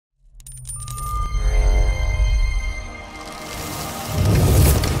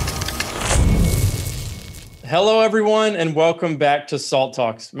Hello, everyone, and welcome back to SALT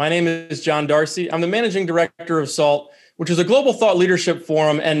Talks. My name is John Darcy. I'm the managing director of SALT, which is a global thought leadership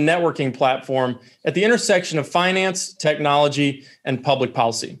forum and networking platform at the intersection of finance, technology, and public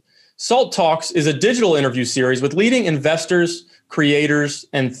policy. SALT Talks is a digital interview series with leading investors, creators,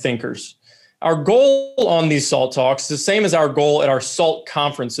 and thinkers. Our goal on these SALT Talks is the same as our goal at our SALT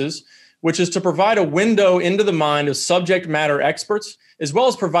conferences, which is to provide a window into the mind of subject matter experts, as well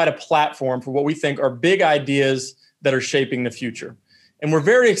as provide a platform for what we think are big ideas that are shaping the future. And we're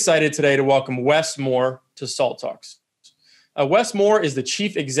very excited today to welcome Wes Moore to SALT Talks. Wes Moore is the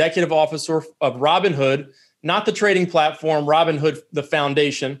Chief Executive Officer of Robinhood, not the trading platform, Robinhood, the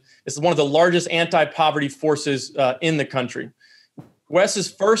foundation. It's one of the largest anti-poverty forces in the country.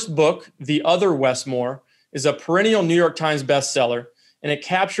 Wes's first book, The Other Wes Moore, is a perennial New York Times bestseller, and it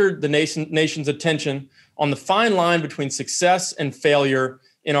captured the nation's attention on the fine line between success and failure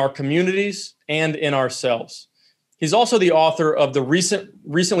in our communities and in ourselves. He's also the author of the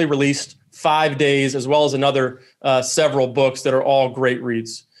recently released 5 Days, as well as another several books that are all great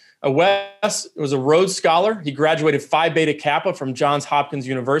reads. Wes was a Rhodes Scholar. He graduated Phi Beta Kappa from Johns Hopkins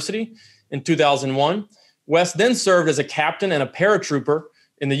University in 2001. Wes then served as a captain and a paratrooper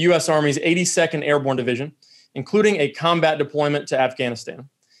in the U.S. Army's 82nd Airborne Division, including a combat deployment to Afghanistan.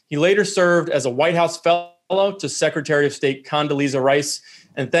 He later served as a White House fellow to Secretary of State Condoleezza Rice.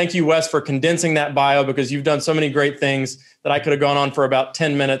 And thank you, Wes, for condensing that bio, because you've done so many great things that I could have gone on for about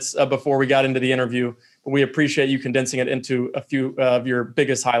 10 minutes before we got into the interview. But we appreciate you condensing it into a few of your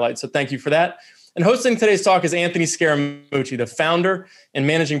biggest highlights. So thank you for that. And hosting today's talk is Anthony Scaramucci, the founder and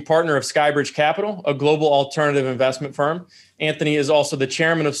managing partner of Skybridge Capital, a global alternative investment firm. Anthony is also the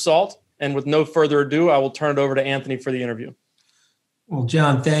chairman of SALT. And with no further ado, I will turn it over to Anthony for the interview. Well,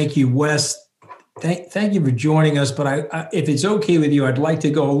 John, thank you. Wes, thank you for joining us. But if it's okay with you, I'd like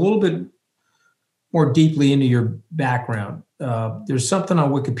to go a little bit more deeply into your background. There's something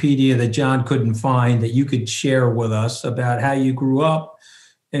on Wikipedia that John couldn't find that you could share with us about how you grew up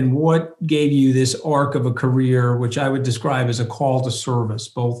and what gave you this arc of a career, which I would describe as a call to service,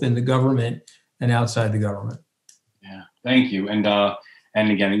 both in the government and outside the government. Yeah, thank you. And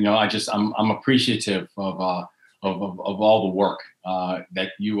again, I'm appreciative of all the work that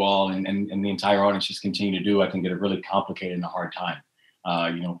you all and the entire audience just continue to do. I think at a really complicated and a hard time,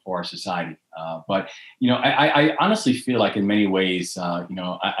 for our society. But I honestly feel like in many ways,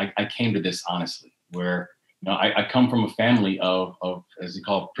 I came to this honestly, where I come from a family of as they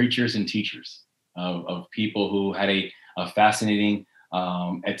call it, preachers and teachers, of people who had a fascinating,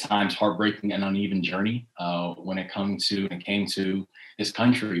 at times heartbreaking and uneven journey when it came to this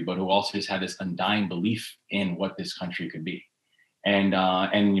country, but who also just had this undying belief in what this country could be. And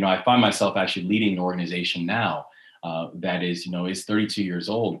I find myself actually leading an organization now that is 32 years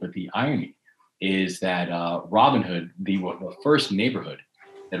old. But the irony is that Robinhood, the first neighborhood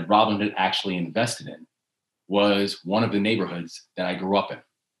that Robinhood actually invested in, was one of the neighborhoods that I grew up in.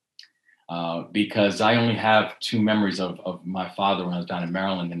 Because I only have two memories of my father when I was down in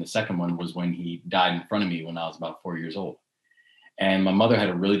Maryland, and the second one was when he died in front of me when I was about 4 years old. And my mother had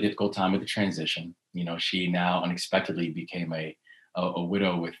a really difficult time with the transition. She now unexpectedly became a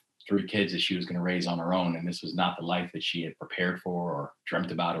widow with 3 kids that she was going to raise on her own, and this was not the life that she had prepared for or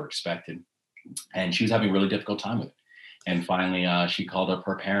dreamt about or expected. And she was having a really difficult time with it. And finally, she called up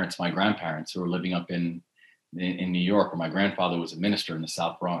her parents, my grandparents, who were living up in New York, where my grandfather was a minister in the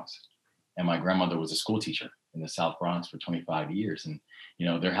South Bronx. And my grandmother was a school teacher in the South Bronx for 25 years. And,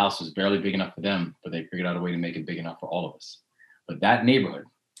 their house was barely big enough for them, but they figured out a way to make it big enough for all of us. But that neighborhood,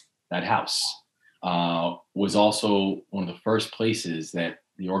 that house, was also one of the first places that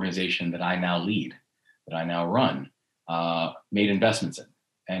the organization that I now lead, that I now run, made investments in.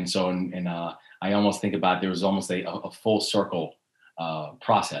 And so I almost think about there was almost a full circle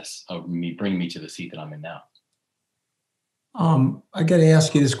process of bringing me to the seat that I'm in now. I got to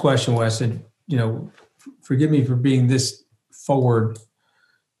ask you this question, Wes, and forgive me for being this forward,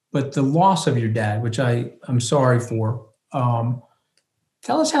 but the loss of your dad, which I'm sorry for,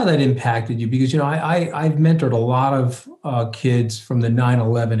 tell us how that impacted you, because I've mentored a lot of kids from the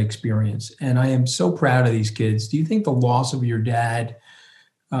 9/11 experience, and I am so proud of these kids. Do you think the loss of your dad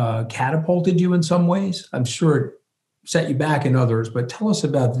catapulted you in some ways? I'm sure it set you back in others, but tell us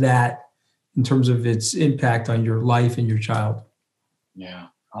about that in terms of its impact on your life and your child. Yeah.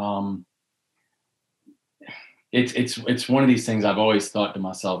 It's one of these things I've always thought to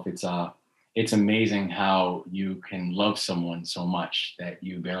myself, it's amazing how you can love someone so much that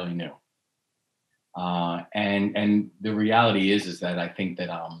you barely knew. And the reality is that I think that,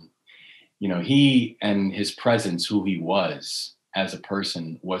 he and his presence, who he was as a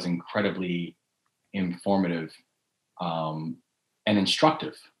person, was incredibly informative, and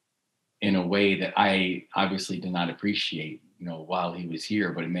instructive in a way that I obviously did not appreciate, while he was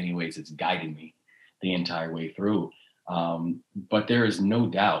here, but in many ways it's guided me the entire way through. But there is no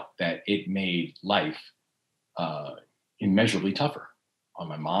doubt that it made life immeasurably tougher on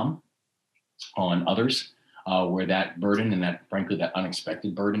my mom, on others, where that burden and that, frankly, that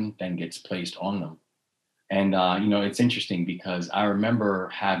unexpected burden then gets placed on them. And it's interesting because I remember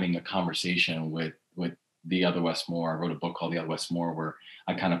having a conversation with the other Wes Moore. I wrote a book called The Other Wes Moore, where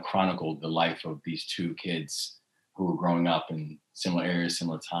I kind of chronicled the life of these two kids who were growing up in similar areas,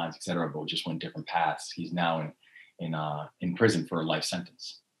 similar times, et cetera, but just went different paths. He's now in prison for a life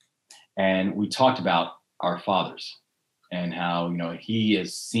sentence. And we talked about our fathers and how, he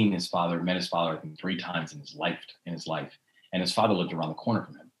has seen his father, met his father, I think 3 times in his life. And his father lived around the corner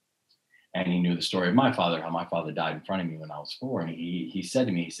from him. And he knew the story of my father, how my father died in front of me when I was 4. And he said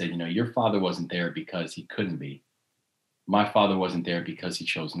to me, your father wasn't there because he couldn't be. My father wasn't there because he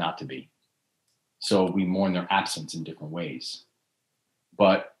chose not to be. So we mourn their absence in different ways.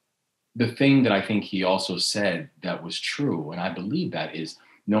 But the thing that I think he also said that was true, and I believe that, is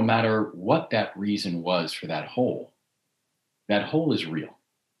no matter what that reason was for that hole is real.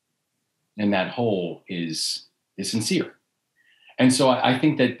 And that hole is sincere. And so I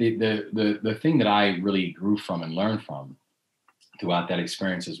think that the thing that I really grew from and learned from throughout that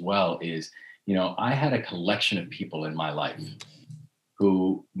experience as well is, I had a collection of people in my life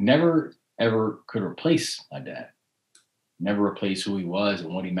who never, ever could replace my dad, never replace who he was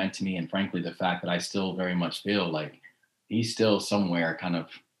and what he meant to me. And frankly, the fact that I still very much feel like he's still somewhere kind of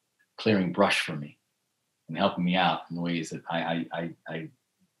clearing brush for me and helping me out in ways that I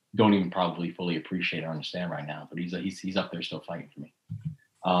don't even probably fully appreciate or understand right now, but he's up there still fighting for me.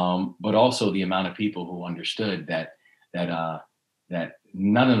 But also the amount of people who understood that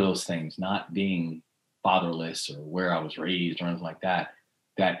none of those things, not being fatherless or where I was raised or anything like that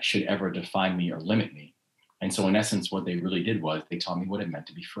should ever define me or limit me. And so in essence, what they really did was they taught me what it meant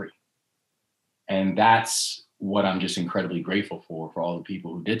to be free. And that's what I'm just incredibly grateful for all the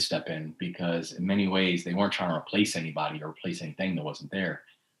people who did step in, because in many ways they weren't trying to replace anybody or replace anything that wasn't there.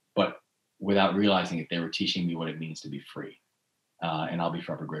 But without realizing it, they were teaching me what it means to be free. And I'll be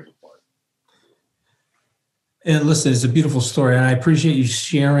forever grateful for it. And listen, it's a beautiful story, and I appreciate you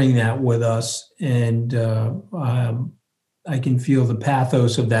sharing that with us. And I can feel the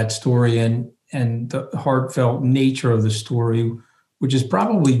pathos of that story and the heartfelt nature of the story, which has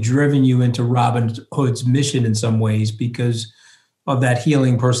probably driven you into Robin Hood's mission in some ways because of that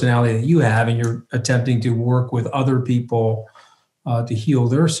healing personality that you have, and you're attempting to work with other people to heal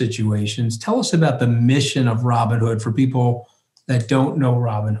their situations. Tell us about the mission of Robin Hood for people that don't know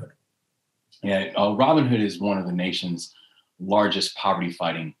Robin Hood. Yeah, Robin Hood is one of the nation's largest poverty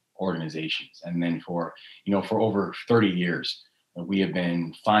fighting organizations. And then for over 30 years, we have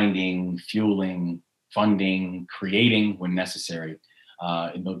been finding, fueling, funding, creating when necessary,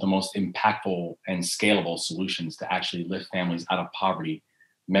 the most impactful and scalable solutions to actually lift families out of poverty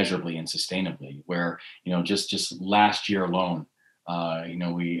measurably and sustainably. Where, just last year alone,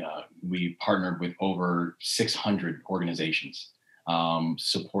 we partnered with over 600 organizations,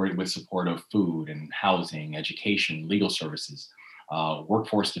 supported with support of food and housing, education, legal services,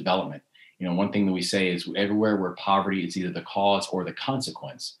 workforce development. One thing that we say is everywhere where poverty is either the cause or the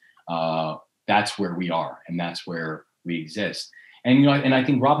consequence, that's where we are and that's where we exist. And I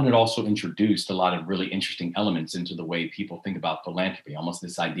think Robin had also introduced a lot of really interesting elements into the way people think about philanthropy, almost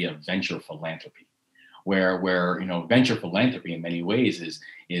this idea of venture philanthropy, where venture philanthropy in many ways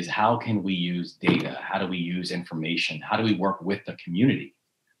is how can we use data? How do we use information? How do we work with the community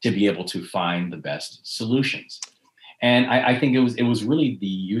to be able to find the best solutions? And I think it was really the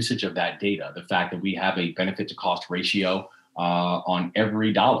usage of that data, the fact that we have a benefit to cost ratio on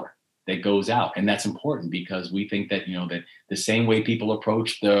every dollar that goes out. And that's important because we think that, that the same way people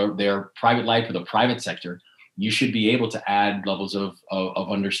approach their private life or the private sector, you should be able to add levels of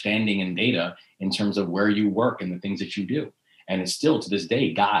understanding and data in terms of where you work and the things that you do. And it still to this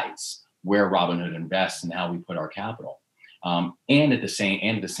day guides where Robinhood invests and how we put our capital. And at the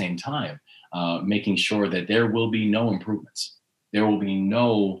same time, making sure that there will be no improvements. There will be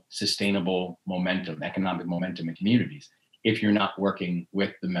no sustainable momentum, economic momentum in communities if you're not working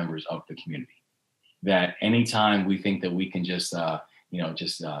with the members of the community. That anytime we think that we can just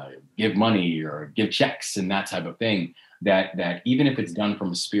give money or give checks and that type of thing, that even if it's done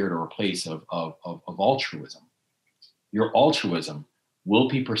from a spirit or a place of altruism, your altruism will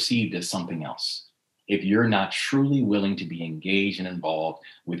be perceived as something else. if you're not truly willing to be engaged and involved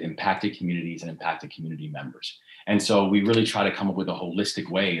with impacted communities and impacted community members. And so we really try to come up with a holistic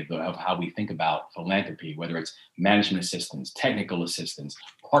way of how we think about philanthropy, whether it's management assistance, technical assistance,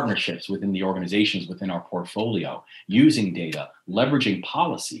 partnerships within the organizations within our portfolio, using data, leveraging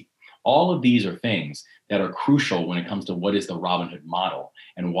policy. All of these are things that are crucial when it comes to what is the Robin Hood model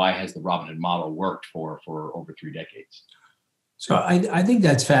and why has the Robin Hood model worked for over 3 decades. So I think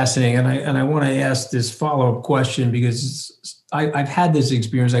that's fascinating, and I want to ask this follow-up question because I've had this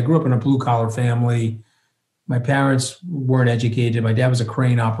experience. I grew up in a blue-collar family. My parents weren't educated. My dad was a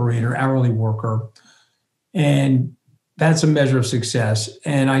crane operator, hourly worker, and that's a measure of success.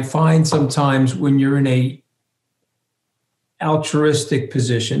 And I find sometimes when you're in a altruistic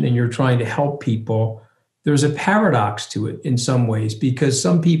position and you're trying to help people, there's a paradox to it in some ways, because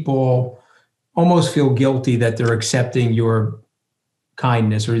some people almost feel guilty that they're accepting your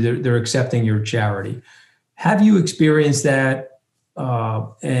kindness or they're accepting your charity. Have you experienced that?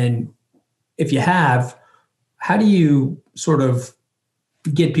 And if you have, how do you sort of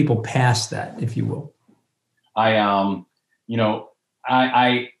get people past that, if you will? I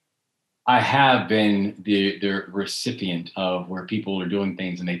have been the recipient of where people are doing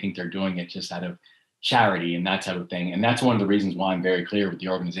things and they think they're doing it just out of charity and that type of thing. And that's one of the reasons why I'm very clear with the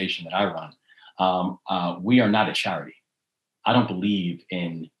organization that I run. We are not a charity. I don't believe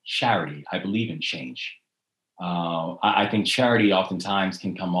in charity. I believe in change. I think charity oftentimes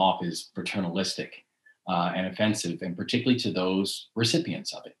can come off as paternalistic and offensive, and particularly to those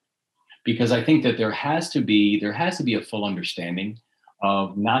recipients of it, because I think that there has to be a full understanding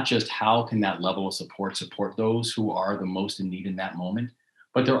of not just how can that level of support those who are the most in need in that moment,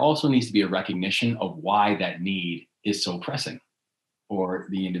 but there also needs to be a recognition of why that need is so pressing for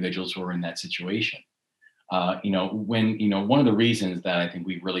the individuals who are in that situation. One of the reasons that I think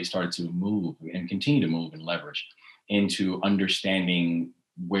we've really started to move and continue to move and leverage into understanding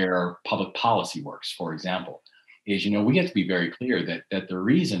where public policy works, for example, is, we have to be very clear that the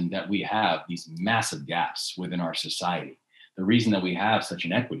reason that we have these massive gaps within our society, the reason that we have such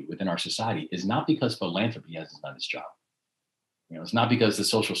inequity within our society is not because philanthropy hasn't done its job. It's not because the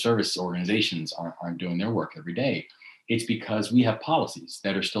social service organizations aren't doing their work every day. It's because we have policies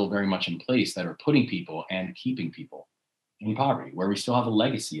that are still very much in place that are putting people and keeping people in poverty, where we still have a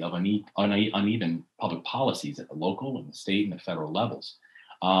legacy of uneven public policies at the local and the state and the federal levels,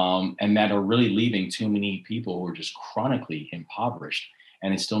 and that are really leaving too many people who are just chronically impoverished,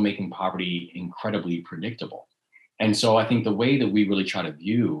 and it's still making poverty incredibly predictable. And so I think the way that we really try to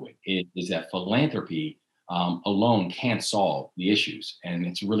view it is that philanthropy alone can't solve the issues. And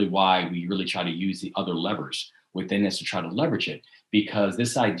it's really why we really try to use the other levers within this to try to leverage it, because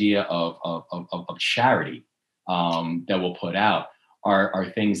this idea of charity that we'll put out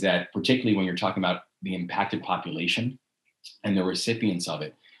are things that, particularly when you're talking about the impacted population and the recipients of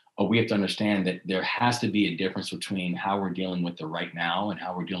it, we have to understand that there has to be a difference between how we're dealing with the right now and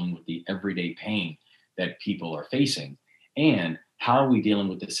how we're dealing with the everyday pain that people are facing, and how are we dealing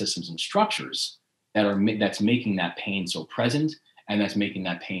with the systems and structures that's making that pain so present and that's making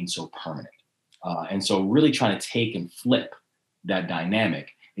that pain so permanent. And so really trying to take and flip that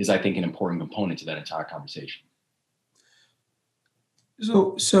dynamic is, I think, an important component to that entire conversation.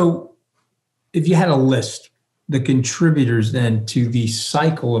 So if you had a list, the contributors then to the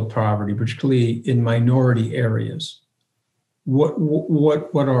cycle of poverty, particularly in minority areas, what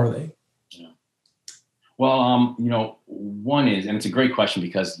are they? Well, one is, and it's a great question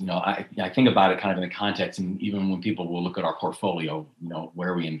because, I think about it kind of in the context, and even when people will look at our portfolio,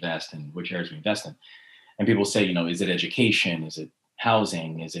 where we invest and which areas we invest in, and people say, is it education? Is it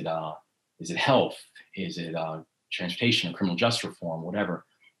housing? Is it health? Is it transportation or criminal justice reform, whatever?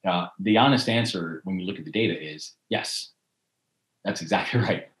 The honest answer when you look at the data is yes, that's exactly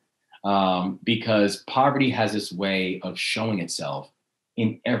right. Because poverty has this way of showing itself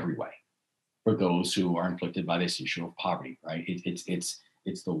in every way for those who are inflicted by this issue of poverty, right?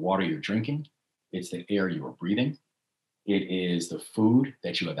 It's the water you're drinking. It's the air you are breathing. It is the food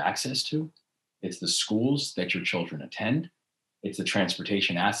that you have access to. It's the schools that your children attend. It's the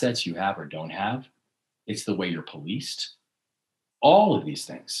transportation assets you have or don't have. It's the way you're policed. All of these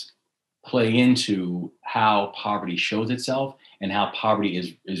things play into how poverty shows itself and how poverty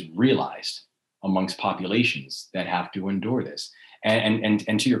is realized amongst populations that have to endure this.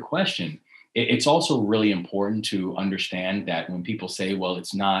 And to your question, it's also really important to understand that when people say, well,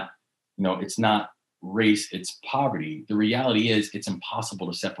 it's not race, it's poverty. The reality is it's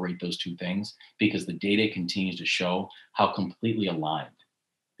impossible to separate those two things because the data continues to show how completely aligned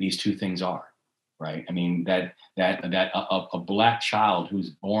these two things are, right? I mean, a Black child who's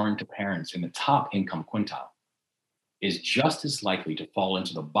born to parents in the top income quintile is just as likely to fall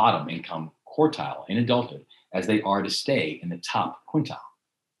into the bottom income quartile in adulthood as they are to stay in the top quintile.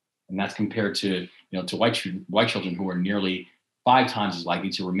 And that's compared to, to white children who are nearly 5 times as likely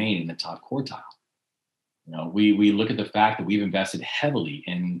to remain in the top quartile. We look at the fact that we've invested heavily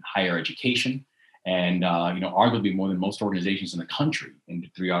in higher education, and arguably more than most organizations in the country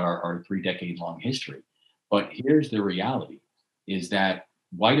throughout our 3-decade-long history. But here's the reality: is that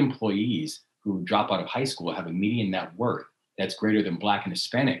white employees who drop out of high school have a median net worth that's greater than Black and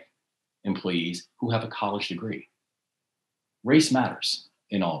Hispanic employees who have a college degree. Race matters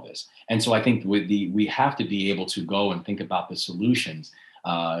in all of this, and so I think we have to be able to go and think about the solutions.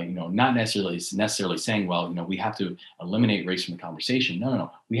 Not necessarily saying, well, we have to eliminate race from the conversation.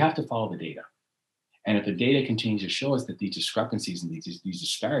 No. We have to follow the data. And if the data continues to show us that these discrepancies and these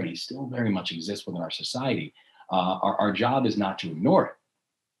disparities still very much exist within our society, our job is not to ignore it.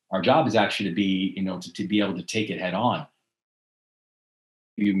 Our job is actually to be, to be able to take it head on.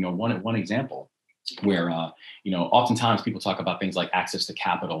 One example where, oftentimes people talk about things like access to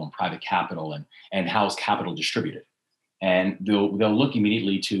capital and private capital and how is capital distributed. And they'll look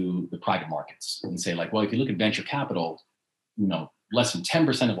immediately to the private markets and say, like, well, if you look at venture capital, less than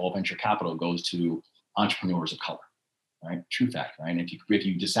 10% of all venture capital goes to entrepreneurs of color, right? True fact, right? And if you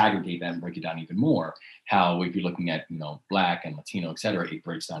disaggregate that and break it down even more, how if you're looking at, Black and Latino, et cetera, it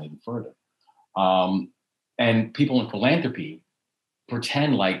breaks down even further. And people in philanthropy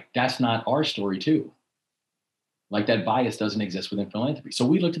pretend like that's not our story too. Like that bias doesn't exist within philanthropy. So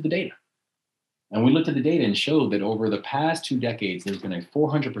we looked at the data. And we looked at the data and showed that over the past 2 decades, there's been a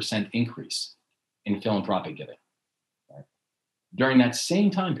 400% increase in philanthropic giving. Right? During that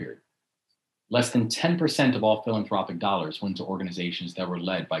same time period, less than 10% of all philanthropic dollars went to organizations that were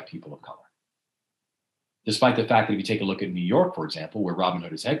led by people of color. Despite the fact that if you take a look at New York, for example, where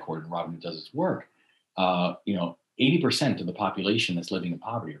Robinhood is headquartered and Robinhood does its work, 80% of the population that's living in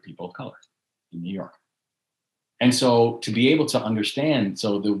poverty are people of color in New York. And so to be able to understand,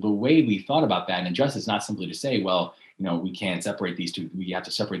 so the way we thought about that, and just is not simply to say, well, we can't separate these two, we have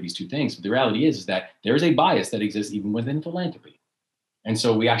to separate these two things. But the reality is that there is a bias that exists even within philanthropy. And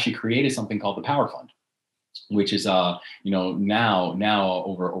so we actually created something called the Power Fund, which is, now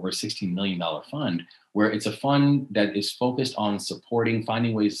over $16 million fund, where it's a fund that is focused on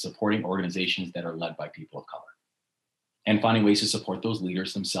finding ways of supporting organizations that are led by people of color and finding ways to support those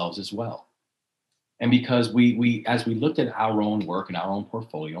leaders themselves as well. And because we as we looked at our own work and our own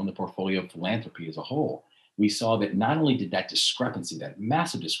portfolio and the portfolio of philanthropy as a whole, we saw that not only did that discrepancy, that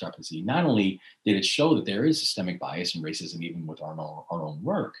massive discrepancy, not only did it show that there is systemic bias and racism even with our own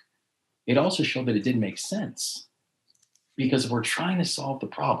work, it also showed that it didn't make sense. Because if we're trying to solve the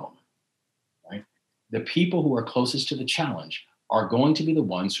problem, right, the people who are closest to the challenge are going to be the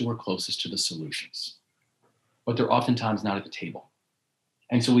ones who are closest to the solutions. But they're oftentimes not at the table.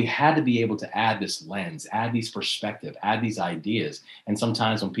 And so we had to be able to add this lens, add these perspective, add these ideas. And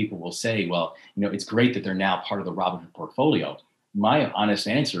sometimes when people will say, well, it's great that they're now part of the Robinhood portfolio, my honest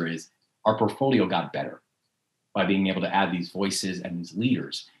answer is our portfolio got better by being able to add these voices and these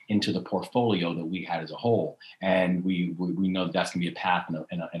leaders into the portfolio that we had as a whole. And we know that that's going to be a path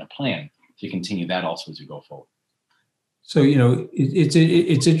and a plan to continue that also as we go forward. So, it's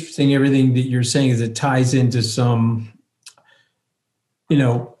interesting, everything that you're saying, is it ties into some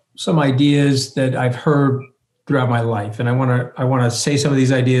ideas that I've heard throughout my life. And I want to say some of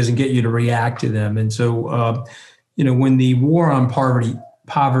these ideas and get you to react to them. And so, when the war on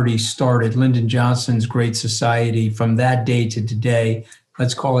poverty started, Lyndon Johnson's Great Society, from that day to today,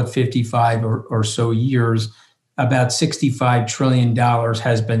 let's call it 55 or so years, about $65 trillion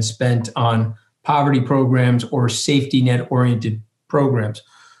has been spent on poverty programs or safety net oriented programs.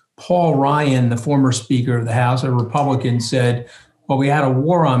 Paul Ryan, the former Speaker of the House, a Republican, said, well, we had a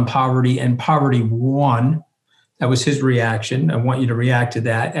war on poverty and poverty won. That was his reaction. I want you to react to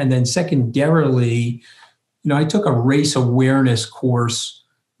that. And then secondarily, I took a race awareness course,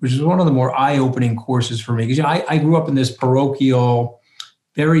 which is one of the more eye-opening courses for me. Because I grew up in this parochial,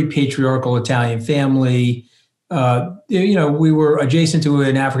 very patriarchal Italian family. We were adjacent to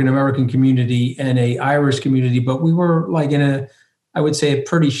an African-American community and an Irish community, but we were like in I would say, a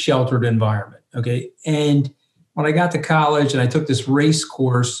pretty sheltered environment. Okay. And when I got to college and I took this race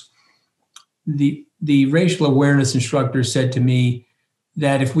course, the racial awareness instructor said to me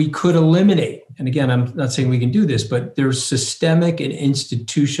that if we could eliminate, and again, I'm not saying we can do this, but there's systemic and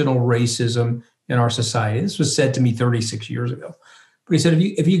institutional racism in our society. This was said to me 36 years ago. But he said,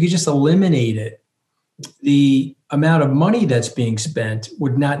 if you could just eliminate it, the amount of money that's being spent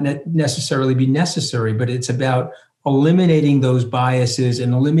would not necessarily be necessary, but it's about eliminating those biases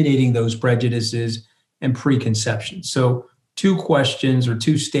and eliminating those prejudices and preconceptions. So 2 questions or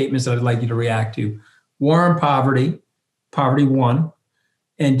 2 statements that I'd like you to react to. War on poverty, poverty won.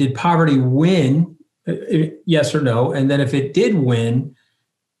 And did poverty win? Yes or no? And then if it did win,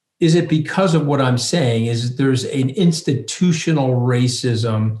 is it because of what I'm saying? Is there's an institutional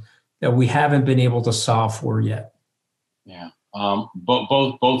racism that we haven't been able to solve for yet? Yeah,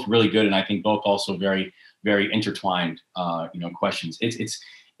 both really good, and I think both also very, very intertwined. Questions.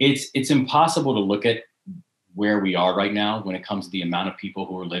 It's impossible to look at where we are right now when it comes to the amount of people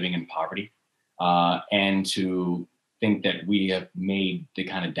who are living in poverty, and to think that we have made the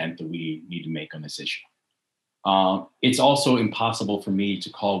kind of dent that we need to make on this issue. It's also impossible for me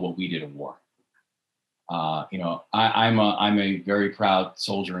to call what we did a war. I'm a very proud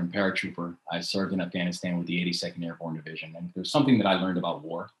soldier and paratrooper. I served in Afghanistan with the 82nd Airborne Division. And there's something that I learned about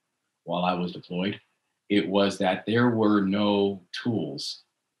war while I was deployed. It was that there were no tools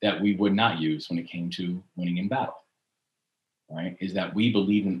that we would not use when it came to winning in battle, right? Is that we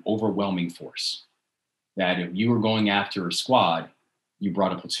believe in overwhelming force. That if you were going after a squad, you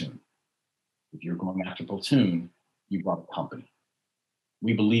brought a platoon. If you're going after a platoon, you brought a company.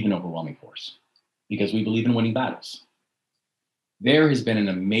 We believe in overwhelming force because we believe in winning battles. There has been an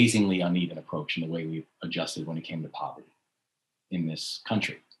amazingly uneven approach in the way we've adjusted when it came to poverty in this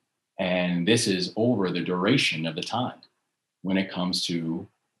country. And this is over the duration of the time when it comes to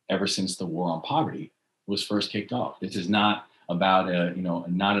ever since the war on poverty was first kicked off. This is not about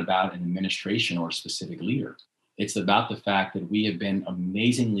not about an administration or a specific leader. It's about the fact that we have been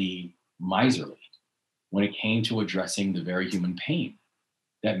amazingly miserly when it came to addressing the very human pain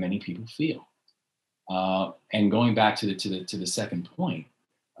that many people feel. And going back to the second point,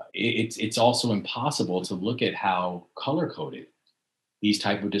 it's also impossible to look at how color-coded these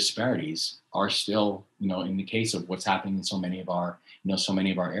type of disparities are still, in the case of what's happening in so many of our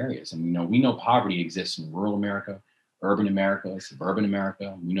areas. And we know poverty exists in rural America, urban America, suburban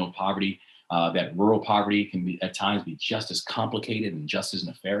America. We know poverty, that rural poverty can be at times be just as complicated and just as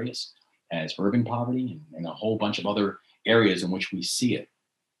nefarious as urban poverty and a whole bunch of other areas in which we see it.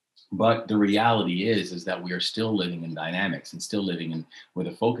 But the reality is that we are still living in dynamics and still living in with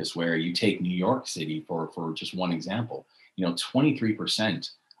a focus where you take New York City for just one example, 23%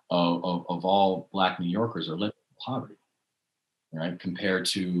 of all Black New Yorkers are living in poverty, right? Compared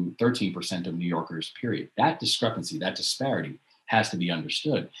to 13% of New Yorkers, period. That discrepancy, that disparity has to be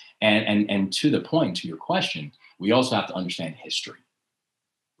understood. And to the point, to your question, we also have to understand history.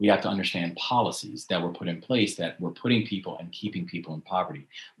 We have to understand policies that were put in place that were putting people and keeping people in poverty.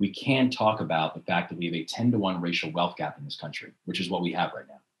 We can't talk about the fact that we have a 10-to-1 racial wealth gap in this country, which is what we have right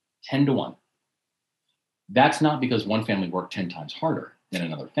now, 10-to-1. That's not because one family worked 10 times harder than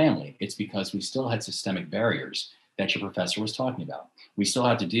another family. It's because we still had systemic barriers that your professor was talking about. We still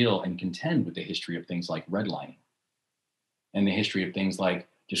have to deal and contend with the history of things like redlining and the history of things like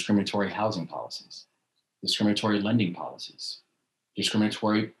discriminatory housing policies, discriminatory lending policies,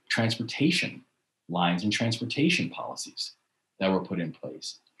 discriminatory transportation lines and transportation policies that were put in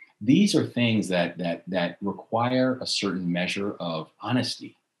place. These are things that require a certain measure of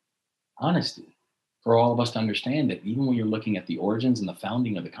honesty for all of us to understand that even when you're looking at the origins and the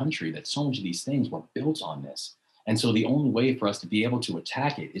founding of the country, that so much of these things were built on this. And so the only way for us to be able to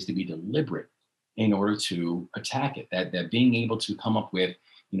attack it is to be deliberate in order to attack it. That being able to come up with,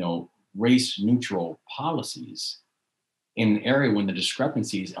 race neutral policies in an area when the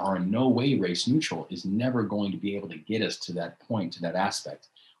discrepancies are in no way race neutral is never going to be able to get us to that point, to that aspect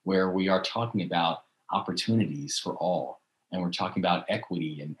where we are talking about opportunities for all. And we're talking about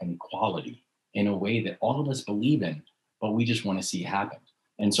equity and equality in a way that all of us believe in, but we just want to see happen.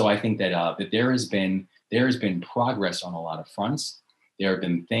 And so I think that there has been progress on a lot of fronts. There have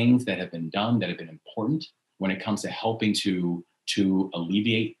been things that have been done that have been important when it comes to helping to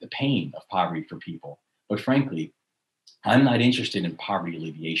alleviate the pain of poverty for people. But frankly, I'm not interested in poverty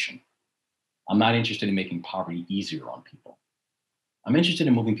alleviation. I'm not interested in making poverty easier on people. I'm interested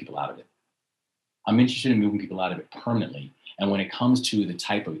in moving people out of it. I'm interested in moving people out of it permanently. And when it comes to the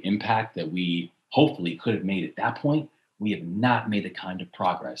type of impact that we hopefully could have made at that point, we have not made the kind of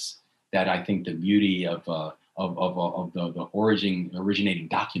progress that I think the beauty of the originating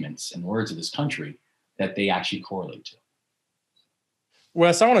documents and words of this country, that they actually correlate to.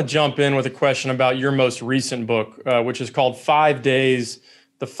 Wes, I want to jump in with a question about your most recent book, which is called 5 Days,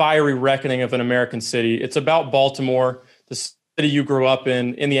 The Fiery Reckoning of an American City. It's about Baltimore, the city you grew up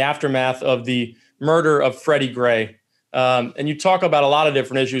in the aftermath of the murder of Freddie Gray. And you talk about a lot of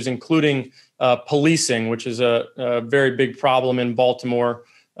different issues, including policing, which is a very big problem in Baltimore,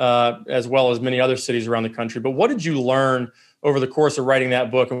 as well as many other cities around the country. But what did you learn over the course of writing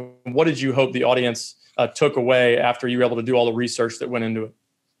that book? And what did you hope the audience took away after you were able to do all the research that went into it?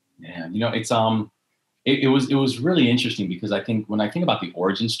 Yeah, it's it was really interesting, because I think when I think about the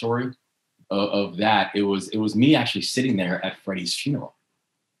origin story of that, it was me actually sitting there at Freddie's funeral.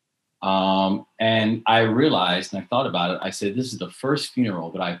 And I realized, and I thought about it, I said, this is the first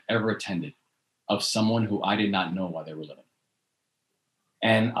funeral that I've ever attended of someone who I did not know while they were living.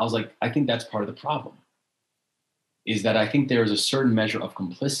 And I was like, I think that's part of the problem, is that I think there's a certain measure of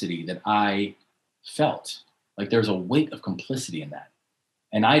complicity that I felt. Like there's a weight of complicity in that.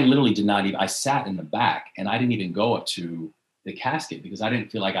 And I literally did not even, I sat in the back and I didn't even go up to the casket because I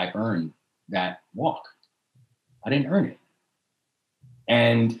didn't feel like I earned that walk. I didn't earn it.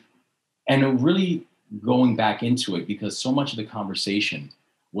 And really going back into it, because so much of the conversation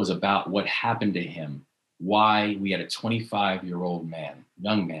was about what happened to him, why we had a 25-year-old man,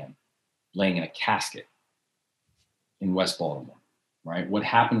 young man, laying in a casket in West Baltimore, right? What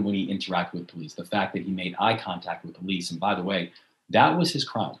happened when he interacted with police, the fact that he made eye contact with police. And by the way, that was his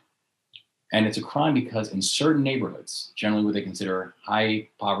crime. And it's a crime because in certain neighborhoods, generally what they consider high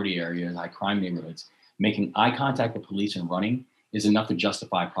poverty areas, high crime neighborhoods, making eye contact with police and running is enough to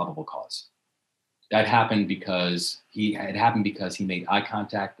justify probable cause. That happened because he made eye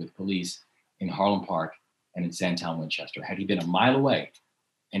contact with police in Harlem Park and in Sandtown, Winchester. Had he been a mile away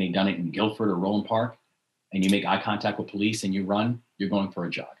and he'd done it in Guilford or Roland Park, and you make eye contact with police and you run, you're going for a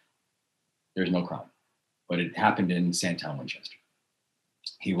jog. There's no crime. But it happened in Sandtown, Winchester.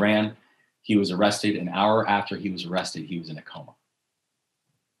 He ran, he was arrested. An hour after he was arrested, he was in a coma.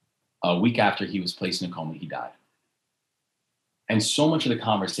 A week after he was placed in a coma, he died. And so much of the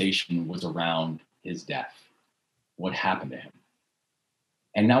conversation was around his death, what happened to him.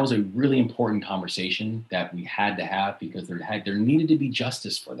 And that was a really important conversation that we had to have, because there needed to be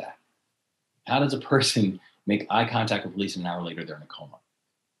justice for that. How does a person make eye contact with police and an hour later they're in a coma?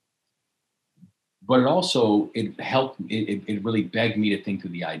 But it really begged me to think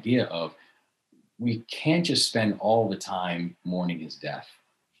through the idea of, we can't just spend all the time mourning his death.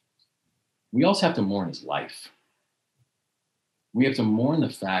 We also have to mourn his life. We have to mourn the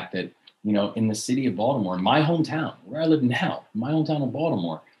fact that, in the city of Baltimore, in my hometown, where I live now, my hometown of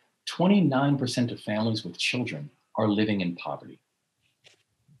Baltimore, 29% of families with children are living in poverty.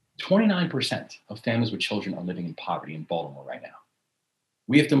 29% of families with children are living in poverty in Baltimore right now.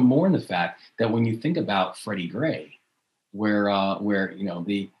 We have to mourn the fact that when you think about Freddie Gray, where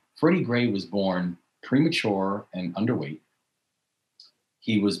Freddie Gray was born premature and underweight.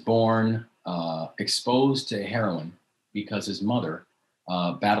 He was born exposed to heroin because his mother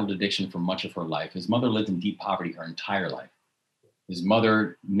battled addiction for much of her life. His mother lived in deep poverty her entire life. His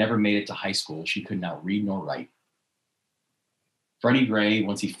mother never made it to high school. She could not read nor write. Freddie Gray,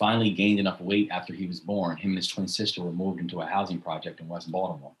 once he finally gained enough weight after he was born, him and his twin sister were moved into a housing project in West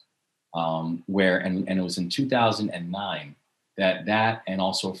Baltimore, and it was in 2009 that and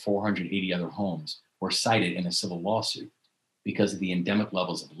also 480 other homes were cited in a civil lawsuit because of the endemic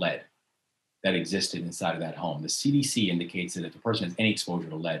levels of lead that existed inside of that home. The CDC indicates that if a person has any exposure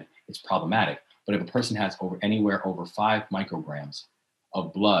to lead, it's problematic. But if a person has anywhere over 5 micrograms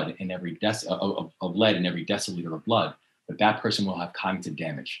of blood in every of lead in every deciliter of blood, that person will have cognitive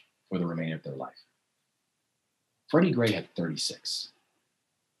damage for the remainder of their life. Freddie Gray had 36.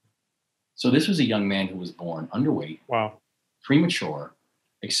 So this was a young man who was born underweight, wow, premature,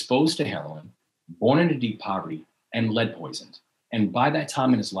 exposed to heroin, born into deep poverty, and lead poisoned. And by that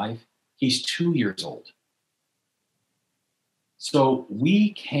time in his life, he's 2 years old. So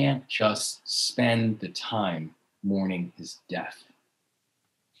we can't just spend the time mourning his death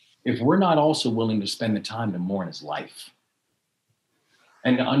if we're not also willing to spend the time to mourn his life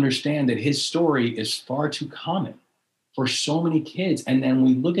and to understand that his story is far too common for so many kids. And then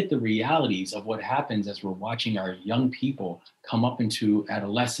we look at the realities of what happens as we're watching our young people come up into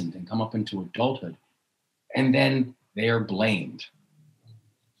adolescence and come up into adulthood, and then they are blamed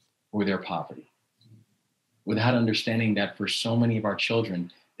for their poverty, without understanding that for so many of our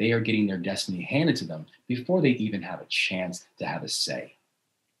children, they are getting their destiny handed to them before they even have a chance to have a say.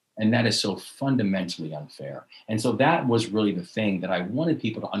 And that is so fundamentally unfair. And so that was really the thing that I wanted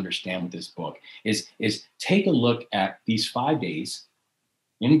people to understand with this book is take a look at these 5 days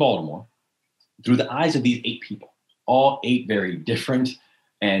in Baltimore through the eyes of these 8 people, all 8 very different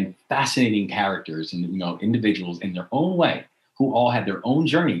and fascinating characters and individuals in their own way, who all had their own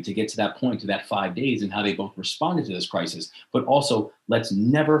journey to get to that point, to that 5 days, and how they both responded to this crisis. But also, let's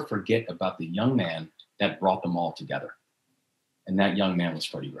never forget about the young man that brought them all together. And that young man was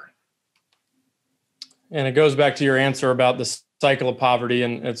Freddie Gray. And it goes back to your answer about the cycle of poverty,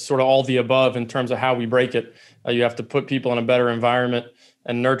 and it's sort of all the above in terms of how we break it. You have to put people in a better environment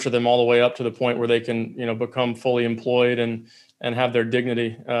and nurture them all the way up to the point where they can, become fully employed and have their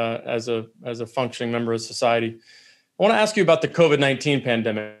dignity as a functioning member of society. I want to ask you about the COVID-19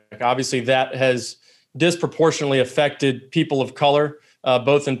 pandemic. Obviously, that has disproportionately affected people of color,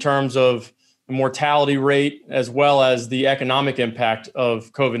 both in terms of the mortality rate as well as the economic impact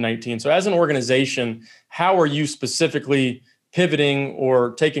of COVID-19. So as an organization, how are you specifically pivoting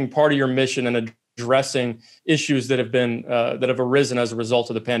or taking part of your mission and addressing issues that have arisen as a result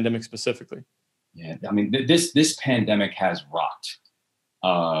of the pandemic specifically? Yeah, I mean, this pandemic has rocked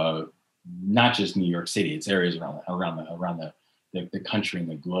not just New York City; it's areas around the country and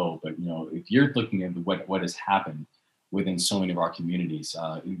the globe. But if you're looking at what has happened within so many of our communities,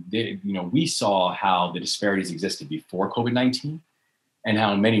 we saw how the disparities existed before COVID-19, and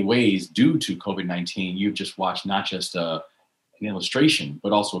how in many ways, due to COVID-19, you've just watched not just an illustration,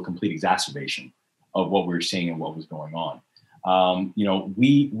 but also a complete exacerbation of what we were seeing and what was going on.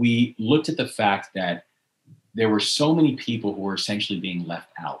 We looked at the fact that there were so many people who were essentially being left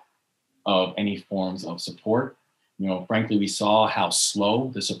out of any forms of support. Frankly, we saw how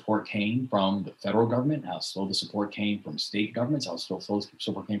slow the support came from the federal government, how slow the support came from state governments, how slow the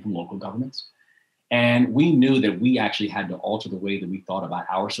support came from local governments. And we knew that we actually had to alter the way that we thought about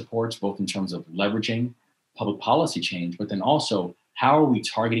our supports, both in terms of leveraging public policy change, but then also how are we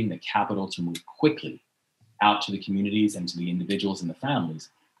targeting the capital to move quickly out to the communities and to the individuals and the families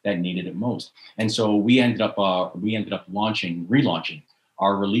that needed it most. And so we ended up relaunching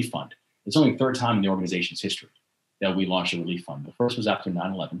our relief fund. It's only the third time in the organization's history that we launched a relief fund. The first was after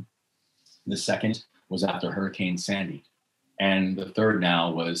 9/11. The second was after Hurricane Sandy. And the third now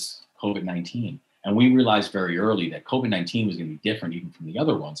was COVID-19. And we realized very early that COVID-19 was going to be different even from the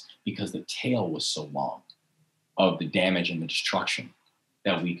other ones because the tail was so long of the damage and the destruction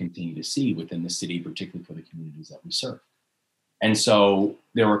that we continue to see within the city, particularly for the communities that we serve. And so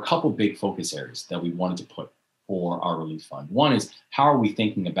there were a couple big focus areas that we wanted to put for our relief fund. One is, how are we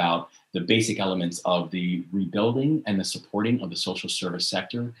thinking about the basic elements of the rebuilding and the supporting of the social service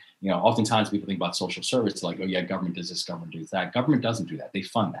sector? Oftentimes people think about social service like, oh yeah, government does this, government does that. Government doesn't do that. They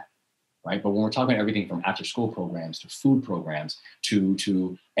fund that, right? But when we're talking about everything from after school programs to food programs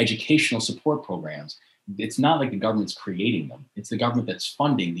to educational support programs, it's not like the government's creating them. It's the government that's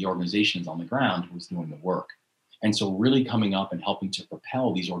funding the organizations on the ground who's doing the work. And so really coming up and helping to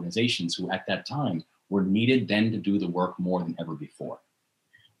propel these organizations who at that time were needed then to do the work more than ever before.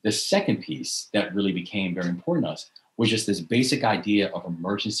 The second piece that really became very important to us was just this basic idea of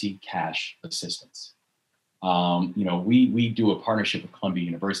emergency cash assistance. We do a partnership with Columbia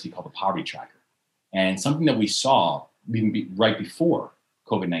University called the Poverty Tracker. And something that we saw even right before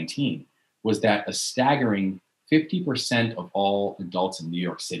COVID-19 was that a staggering 50% of all adults in New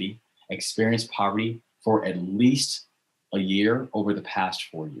York City experienced poverty for at least a year over the past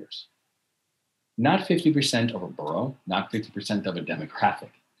 4 years. Not 50% of a borough, not 50% of a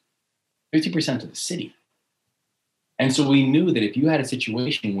demographic, 50% of the city. And so we knew that if you had a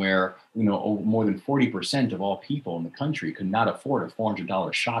situation where, more than 40% of all people in the country could not afford a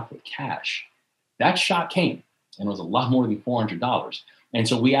 $400 shock with cash, that shock came, and it was a lot more than $400. And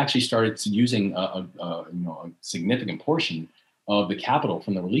so we actually started using a significant portion of the capital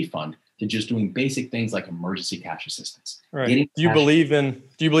from the relief fund to just doing basic things like emergency cash assistance. Right. Do you believe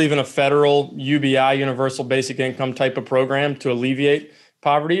in a federal UBI, universal basic income type of program to alleviate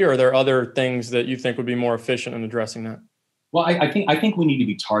poverty, or are there other things that you think would be more efficient in addressing that? Well, I think we need to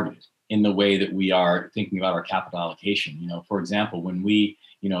be targeted in the way that we are thinking about our capital allocation. For example, when we,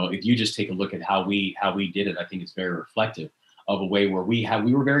 if you just take a look at how we did it, I think it's very reflective of a way where we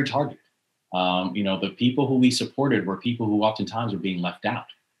were very targeted. The people who we supported were people who oftentimes were being left out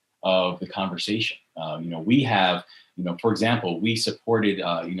of the conversation. For example, we supported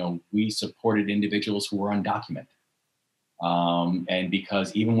individuals who were undocumented. And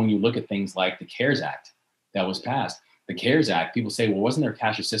because even when you look at things like the CARES Act that was passed, the CARES Act, people say, well, wasn't there a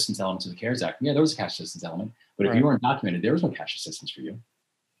cash assistance element to the CARES Act? Yeah, there was a cash assistance element, but if you were undocumented, there was no cash assistance for you.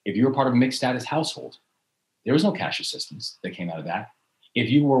 If you were part of a mixed status household, there was no cash assistance that came out of that. If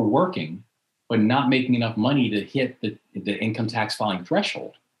you were working, but not making enough money to hit the income tax filing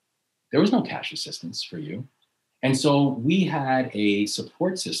threshold, there was no cash assistance for you. And so we had a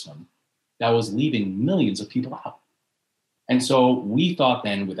support system that was leaving millions of people out. And so we thought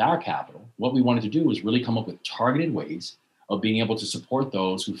then with our capital, what we wanted to do was really come up with targeted ways of being able to support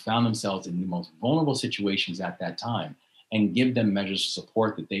those who found themselves in the most vulnerable situations at that time and give them measures of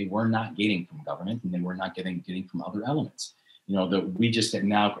support that they were not getting from government and they were not getting from other elements. we just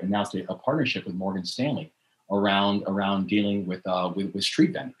now announced a partnership with Morgan Stanley around dealing with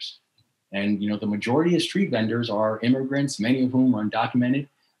street vendors. And, the majority of street vendors are immigrants, many of whom are undocumented,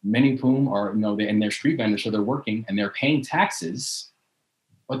 many of whom are, and they're street vendors, so they're working and they're paying taxes,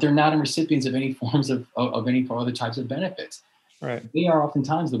 but they're not recipients of any forms of any other types of benefits. Right. They are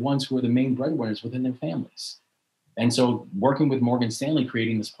oftentimes the ones who are the main breadwinners within their families. And so working with Morgan Stanley,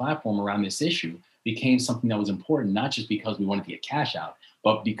 creating this platform around this issue became something that was important, not just because we wanted to get cash out,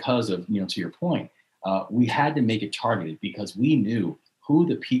 but because of, to your point, we had to make it targeted because we knew who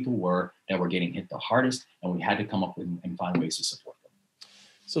the people were that were getting hit the hardest, and we had to come up with and find ways to support them.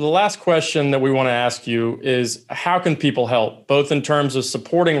 So the last question that we want to ask you is, how can people help, both in terms of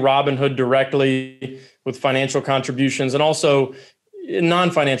supporting Robinhood directly with financial contributions and also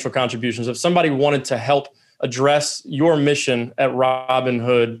non-financial contributions? If somebody wanted to help address your mission at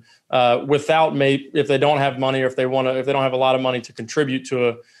Robinhood if they don't have money, or if they don't have a lot of money to contribute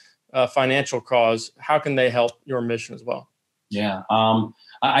to a financial cause, how can they help your mission as well? Yeah,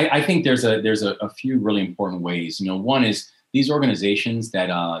 I think there's a few really important ways. One is these organizations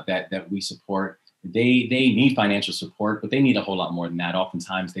that we support, they need financial support, but they need a whole lot more than that.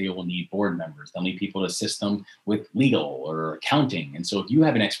 Oftentimes they will need board members. They'll need people to assist them with legal or accounting. And so if you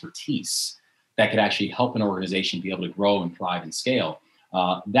have an expertise that could actually help an organization be able to grow and thrive and scale,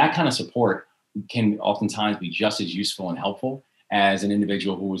 that kind of support can oftentimes be just as useful and helpful as an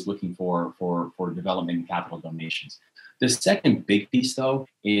individual who is looking for development and capital donations. The second big piece, though,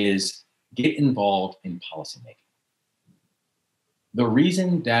 is get involved in policymaking. The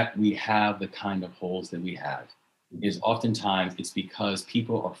reason that we have the kind of holes that we have is oftentimes it's because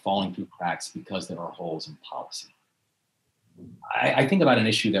people are falling through cracks because there are holes in policy. I think about an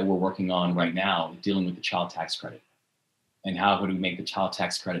issue that we're working on right now, dealing with the child tax credit. And how do we make the child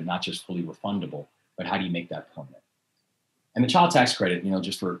tax credit not just fully refundable, but how do you make that permanent? And the child tax credit,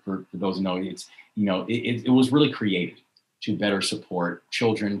 just for those who know, it was really created to better support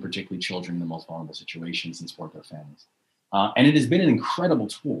children, particularly children in the most vulnerable situations, and support their families. And it has been an incredible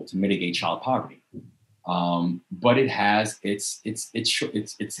tool to mitigate child poverty, but it has its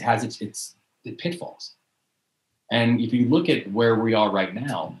pitfalls. And if you look at where we are right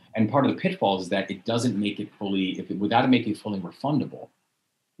now, and part of the pitfalls is that it doesn't make it without making it fully refundable,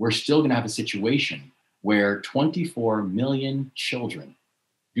 we're still going to have a situation where 24 million children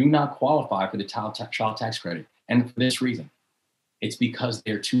do not qualify for the child tax credit. And for this reason, it's because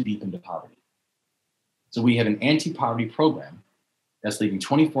they're too deep into poverty. So we have an anti-poverty program that's leaving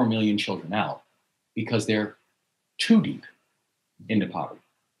 24 million children out because they're too deep into poverty.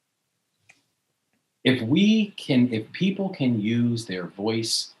 If people can use their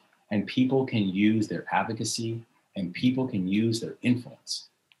voice, and people can use their advocacy, and people can use their influence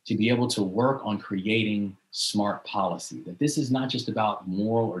to be able to work on creating smart policy, that this is not just about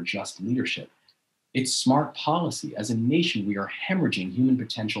moral or just leadership. It's smart policy. As a nation, we are hemorrhaging human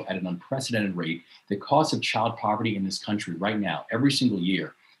potential at an unprecedented rate. The cost of child poverty in this country right now, every single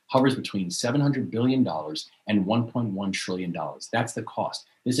year, hovers between $700 billion and $1.1 trillion. That's the cost.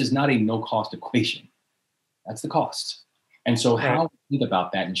 This is not a no-cost equation. That's the cost. And so how we think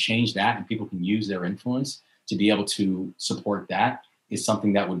about that and change that, and people can use their influence to be able to support that, is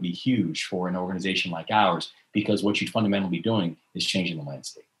something that would be huge for an organization like ours, because what you'd fundamentally be doing is changing the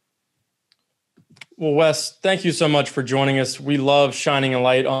landscape. Well, Wes, thank you so much for joining us. We love shining a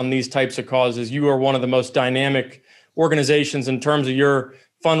light on these types of causes. You are one of the most dynamic organizations in terms of your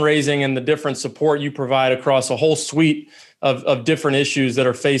fundraising and the different support you provide across a whole suite of different issues that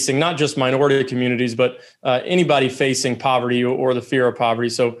are facing not just minority communities, but anybody facing poverty or the fear of poverty.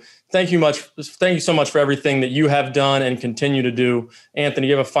 So thank you so much for everything that you have done and continue to do. Anthony,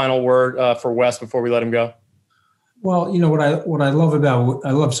 you have a final word for Wes before we let him go? Well, what I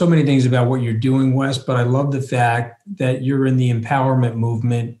love so many things about what you're doing, Wes, but I love the fact that you're in the empowerment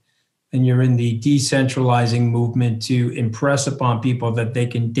movement and you're in the decentralizing movement to impress upon people that they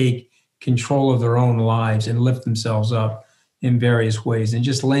can take control of their own lives and lift themselves up in various ways. And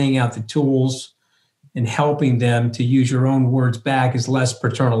just laying out the tools and helping them, to use your own words back, is less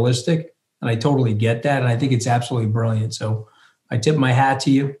paternalistic. And I totally get that. And I think it's absolutely brilliant. So I tip my hat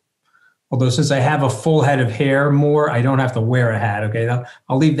to you. Although since I have a full head of hair more, I don't have to wear a hat, okay?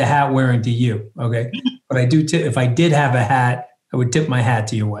 I'll leave the hat wearing to you, okay? But I do if I did have a hat, I would tip my hat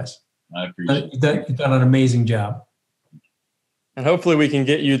to you, Wes. I appreciate it. You've done an amazing job. And hopefully we can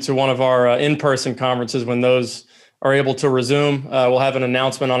get you to one of our in-person conferences when those are able to resume. We'll have an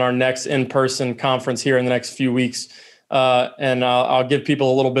announcement on our next in-person conference here in the next few weeks. And I'll give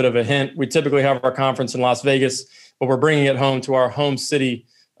people a little bit of a hint. We typically have our conference in Las Vegas, but we're bringing it home to our home city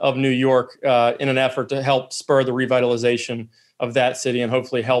of New York in an effort to help spur the revitalization of that city and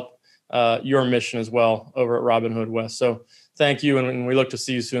hopefully help your mission as well over at Robin Hood West. So thank you, and we look to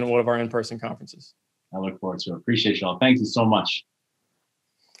see you soon at one of our in-person conferences. I look forward to it. Appreciate y'all. Thank you so much.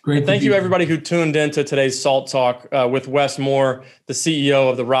 Great. Thank you, everybody who tuned into today's SALT Talk with Wes Moore, the CEO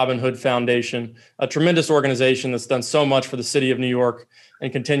of the Robin Hood Foundation, a tremendous organization that's done so much for the city of New York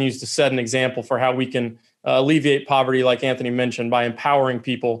and continues to set an example for how we can alleviate poverty, like Anthony mentioned, by empowering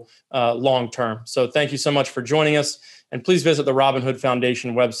people long term. So thank you so much for joining us. And please visit the Robin Hood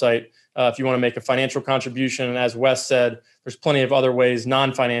Foundation website if you want to make a financial contribution. And as Wes said, there's plenty of other ways,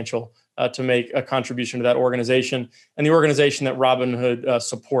 non-financial, to make a contribution to that organization and the organization that Robin Hood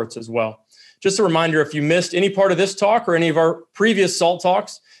supports as well. Just a reminder, if you missed any part of this talk or any of our previous SALT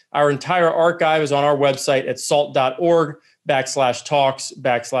Talks, our entire archive is on our website at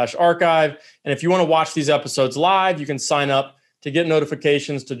salt.org/talks/archive. And if you want to watch these episodes live, you can sign up to get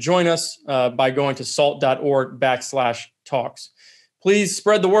notifications to join us by going to salt.org/talks. Please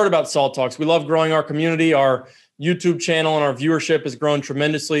spread the word about SALT Talks. We love growing our community. Our YouTube channel and our viewership has grown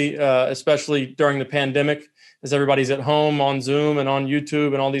tremendously, especially during the pandemic, as everybody's at home on Zoom and on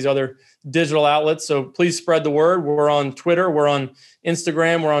YouTube and all these other digital outlets. So please spread the word. We're on Twitter, we're on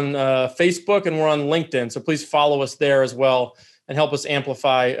Instagram, we're on Facebook, and we're on LinkedIn. So please follow us there as well and help us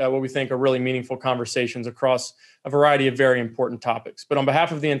amplify what we think are really meaningful conversations across a variety of very important topics. But on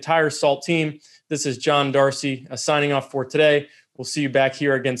behalf of the entire SALT team, this is John Darcy signing off for today. We'll see you back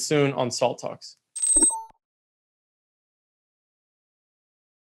here again soon on SALT Talks.